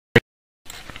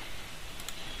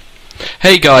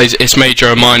Hey guys, it's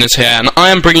Major Miners here, and I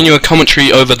am bringing you a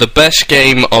commentary over the best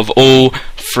game of all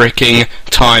freaking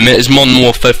time. It is Modern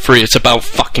Warfare 3, it's about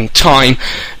fucking time.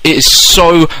 It is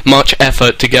so much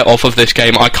effort to get off of this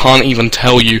game, I can't even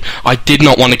tell you. I did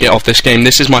not want to get off this game.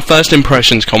 This is my first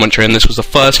impressions commentary, and this was the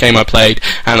first game I played,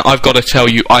 and I've got to tell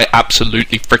you, I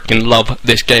absolutely freaking love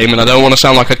this game, and I don't want to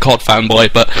sound like a COD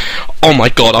fanboy, but oh my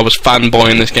god, I was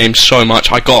fanboying this game so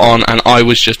much. I got on, and I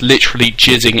was just literally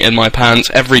jizzing in my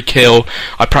pants. Every kill,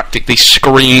 I practically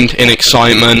screamed in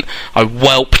excitement, I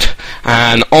whelped,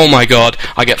 and oh my god,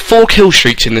 I get 4 kill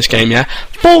streaks in this game, yeah?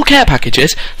 4 care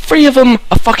packages, 3 of them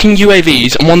are fucking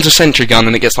UAVs, and 1's a sentry gun,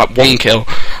 and it gets like 1 kill.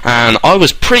 And I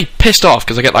was pretty pissed off,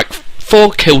 because I get like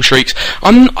 4 kill streaks.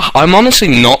 I'm honestly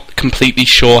not completely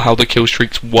sure how the kill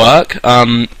streaks work.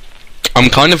 I'm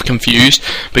kind of confused,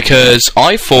 because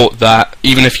I thought that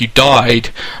even if you died,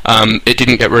 it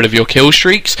didn't get rid of your kill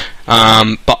streaks,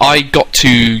 but I got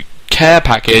to care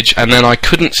package, and then I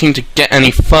couldn't seem to get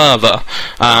any further,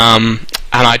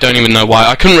 and I don't even know why.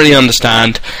 I couldn't really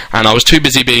understand, and I was too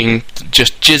busy being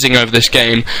just jizzing over this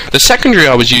game. The secondary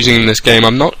I was using in this game,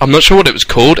 I'm not sure what it was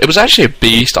called. It was actually a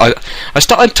beast. I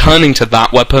started turning to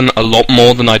that weapon a lot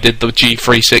more than I did the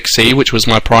G36C, which was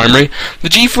my primary. The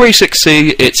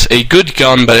G36C, it's a good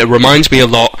gun, but it reminds me a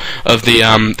lot of the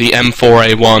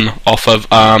M4A1 off of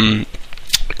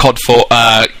COD 4,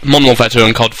 Modern Warfare 2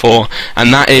 and COD 4,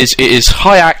 and that is, it is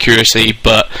high accuracy,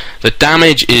 but the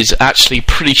damage is actually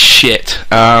pretty shit,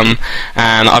 and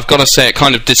I've got to say it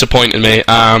kind of disappointed me,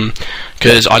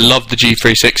 because I love the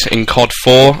G36 in COD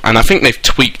 4, and I think they've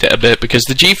tweaked it a bit, because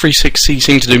the G36C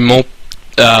seemed to do more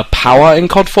power in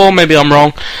COD 4, maybe I'm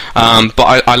wrong, but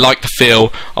I like the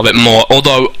feel of it more,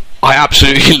 although I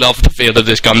absolutely love the feel of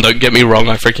this gun, don't get me wrong,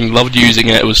 I freaking loved using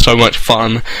it, it was so much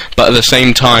fun, but at the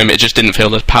same time it just didn't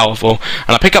feel as powerful.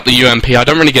 And I pick up the UMP, I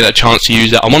don't really get a chance to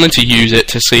use it. I wanted to use it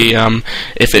to see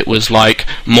if it was like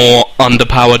more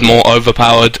underpowered, more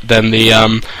overpowered than the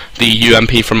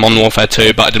UMP from Modern Warfare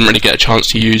 2, but I didn't really get a chance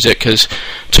to use it because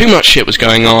too much shit was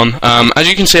going on. As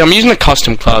you can see, I'm using a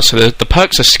custom class, so the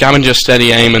perks are Scavenger,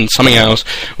 Steady Aim, and something else,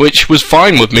 which was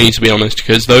fine with me, to be honest,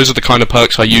 because those are the kind of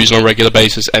perks I use on a regular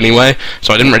basis anyway,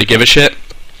 so I didn't really give a shit.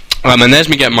 And there's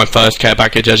me getting my first care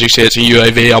package. As you see, it's a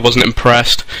UAV. I wasn't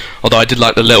impressed, although I did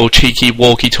like the little cheeky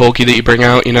walkie-talkie that you bring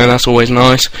out, you know, that's always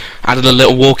nice. Added a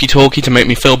little walkie-talkie to make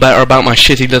me feel better about my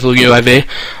shitty little UAV.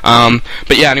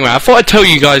 But yeah, anyway, I thought I'd tell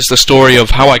you guys the story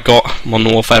of how I got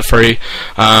Modern Warfare 3.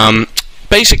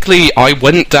 Basically, I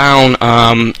went down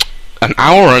an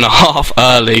hour and a half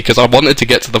early because I wanted to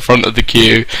get to the front of the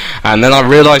queue, and then I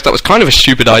realised that was kind of a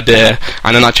stupid idea,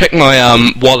 and then I checked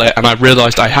my wallet and I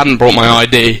realised I hadn't brought my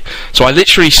ID, so I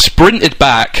literally sprinted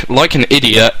back like an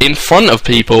idiot in front of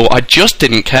people. I just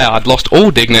didn't care, I'd lost all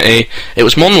dignity, it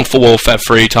was Modern Warfare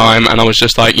 3 time, and I was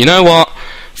just like, you know what,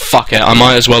 fuck it, I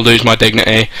might as well lose my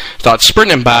dignity. Started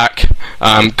sprinting back,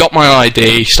 got my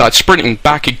ID, started sprinting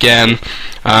back again,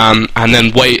 and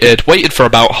then waited for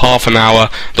about half an hour.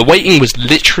 The waiting was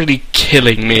literally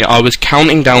killing me. I was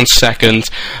counting down seconds.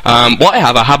 What I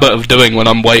have a habit of doing when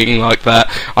I'm waiting like that,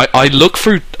 I look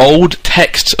through old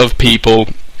texts of people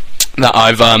that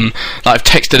I've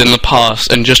texted in the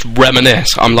past and just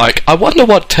reminisce. I'm like, I wonder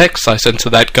what texts I sent to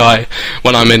that guy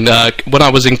when I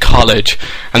was in college,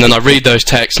 and then I read those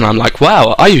texts and I'm like,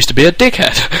 wow, I used to be a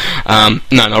dickhead.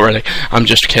 No, not really, I'm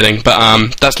just kidding,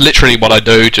 but that's literally what I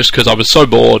do just because I was so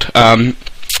bored. And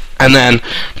then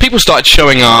people started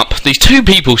showing up. These 2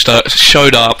 people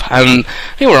showed up, and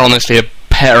they were honestly a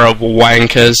pair of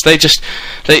wankers.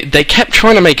 They kept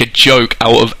trying to make a joke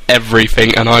out of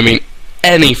everything, and I mean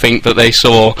anything that they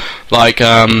saw, like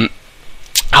I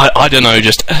don't know,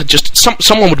 just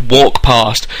someone would walk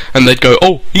past and they'd go,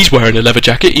 oh, he's wearing a leather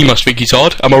jacket, he must think he's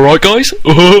hard, am I right, guys?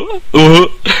 And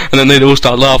then they'd all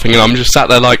start laughing, and I'm just sat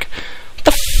there like, what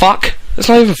the fuck? It's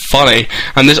not even funny.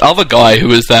 And this other guy who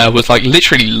was there was like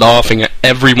literally laughing at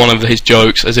every one of his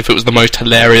jokes as if it was the most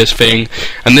hilarious thing,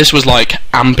 and this was like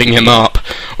amping him up,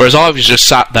 whereas I was just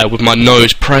sat there with my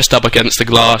nose pressed up against the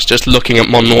glass just looking at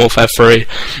Modern Warfare 3.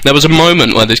 There was a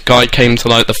moment where this guy came to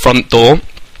like the front door,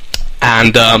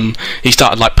 and he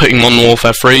started like putting Modern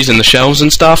Warfare 3s in the shelves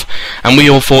and stuff, and we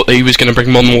all thought that he was going to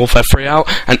bring Modern Warfare 3 out,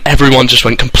 and everyone just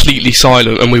went completely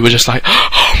silent, and we were just like,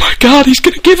 oh my god, he's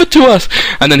going to give it to us.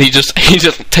 And then he just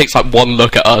takes like one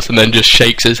look at us and then just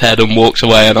shakes his head and walks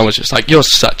away, and I was just like, you're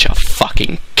such a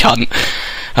fucking cunt.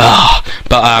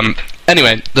 But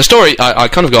anyway, the story, I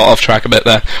kind of got off track a bit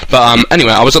there, but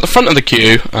anyway, I was at the front of the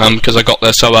queue because I got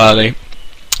there so early.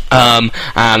 And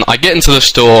I get into the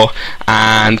store,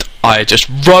 and I just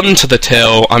run to the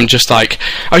till. I'm just like,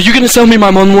 are you going to sell me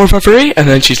my Modern Warfare 3? And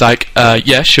then she's like,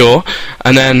 yeah, sure.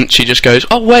 And then she just goes,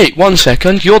 oh wait, 1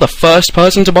 second, you're the first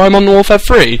person to buy Modern Warfare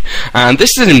 3. And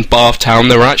this is in Bath Town.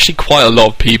 There were actually quite a lot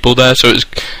of people there, so it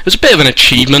was a bit of an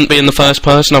achievement being the first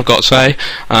person, I've got to say.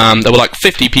 There were like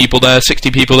 50 people there,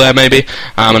 60 people there maybe,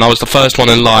 and I was the first one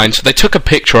in line. So they took a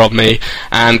picture of me,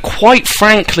 and quite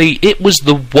frankly, it was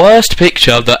the worst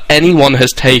picture that anyone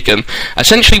has taken.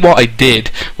 Essentially what I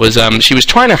did was, she was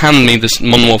trying to hand me this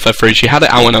Modern Warfare 3. She had it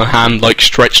out in her hand, like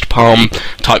stretched palm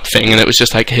type thing, and it was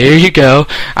just like, here you go.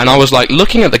 And I was like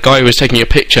looking at the guy who was taking a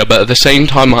picture, but at the same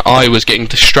time my eye was getting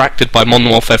distracted by Modern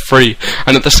Warfare 3.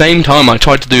 And at the same time I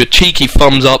tried to do a cheeky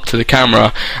thumbs up to the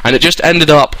camera, and it just ended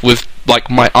up with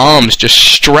like my arms just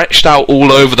stretched out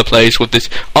all over the place with this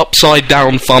upside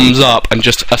down thumbs up and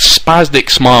just a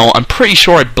spastic smile. I'm pretty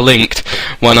sure I blinked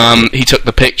when he took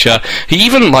the picture. He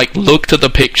even like looked at the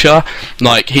picture,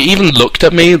 like he even looked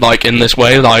at me like in this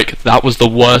way, like that was the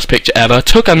worst picture ever.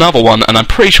 Took another one, and I'm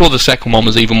pretty sure the second one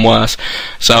was even worse.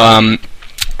 So I'm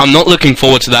not looking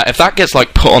forward to that. If that gets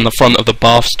like put on the front of the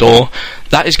Bath store,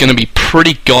 that is going to be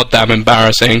pretty goddamn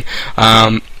embarrassing.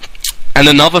 And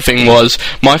another thing was,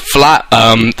 my flat,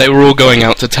 they were all going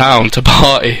out to town to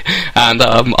party, and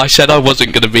I said I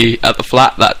wasn't going to be at the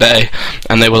flat that day,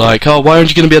 and they were like, oh, why aren't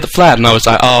you going to be at the flat? And I was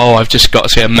like, oh, I've just got to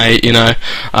see a mate, you know.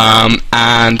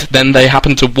 And then they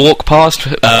happened to walk past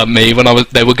me when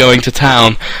they were going to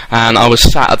town, and I was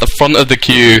sat at the front of the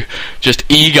queue, just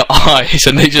eager eyes,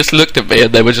 and they just looked at me,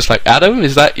 and they were just like, Adam,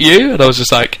 is that you? And I was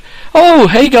just like, oh,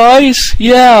 hey guys,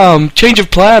 yeah, change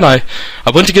of plan, I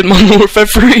went to get Modern Warfare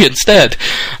 3 instead,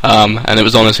 and it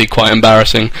was honestly quite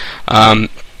embarrassing.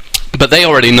 But they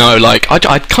already know, like,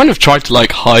 I kind of tried to,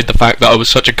 like, hide the fact that I was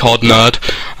such a COD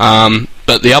nerd,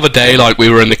 but the other day, like, we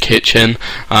were in the kitchen,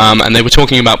 and they were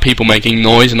talking about people making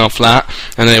noise in our flat,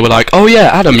 and they were like, oh yeah,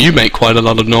 Adam, you make quite a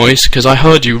lot of noise, because I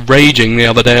heard you raging the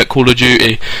other day at Call of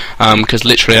Duty, because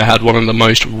literally I had one of the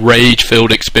most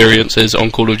rage-filled experiences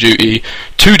on Call of Duty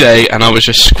today, and I was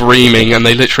just screaming, and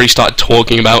they literally started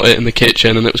talking about it in the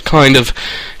kitchen, and it was kind of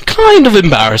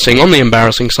embarrassing, on the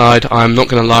embarrassing side, I'm not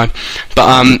gonna lie,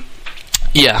 but,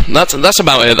 yeah, that's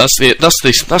about it. That's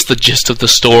the gist of the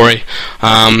story.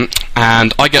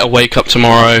 And I get to wake up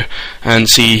tomorrow and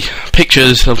see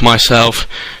pictures of myself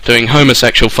doing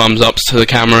homosexual thumbs ups to the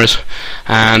cameras,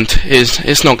 and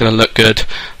it's not going to look good.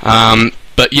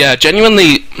 But yeah,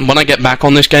 genuinely, when I get back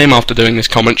on this game after doing this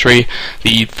commentary,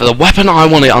 the weapon I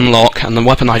want to unlock, and the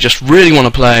weapon I just really want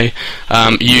to play,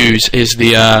 use, is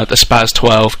the Spaz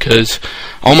 12, because,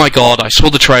 oh my god, I saw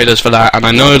the trailers for that, and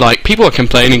I know, like, people are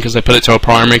complaining because they put it to a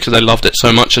primary because they loved it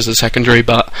so much as a secondary,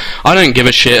 but I don't give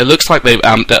a shit. It looks like they've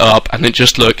amped it up, and it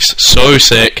just looks so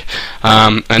sick,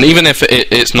 and even if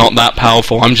it's not that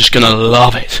powerful, I'm just gonna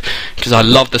love it, because I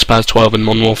love the Spaz 12 in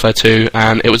Modern Warfare 2,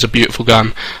 and it was a beautiful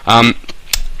gun.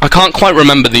 I can't quite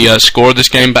remember the score of this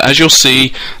game, but as you'll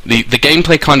see, the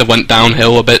gameplay kind of went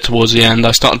downhill a bit towards the end.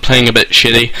 I started playing a bit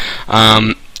shitty.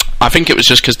 I think it was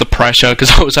just because the pressure, because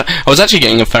I was actually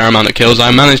getting a fair amount of kills. I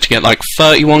managed to get like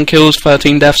 31 kills,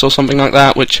 13 deaths or something like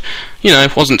that, which, you know,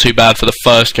 wasn't too bad for the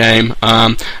first game.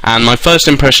 And my first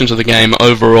impressions of the game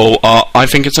overall are, I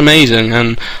think it's amazing,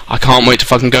 and I can't wait to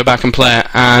fucking go back and play it.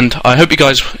 And I hope you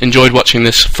guys enjoyed watching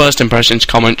this first impressions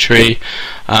commentary.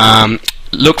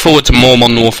 Look forward to more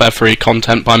Modern Warfare 3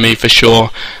 content by me for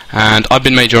sure, and I've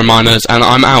been Major Miners, and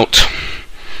I'm out.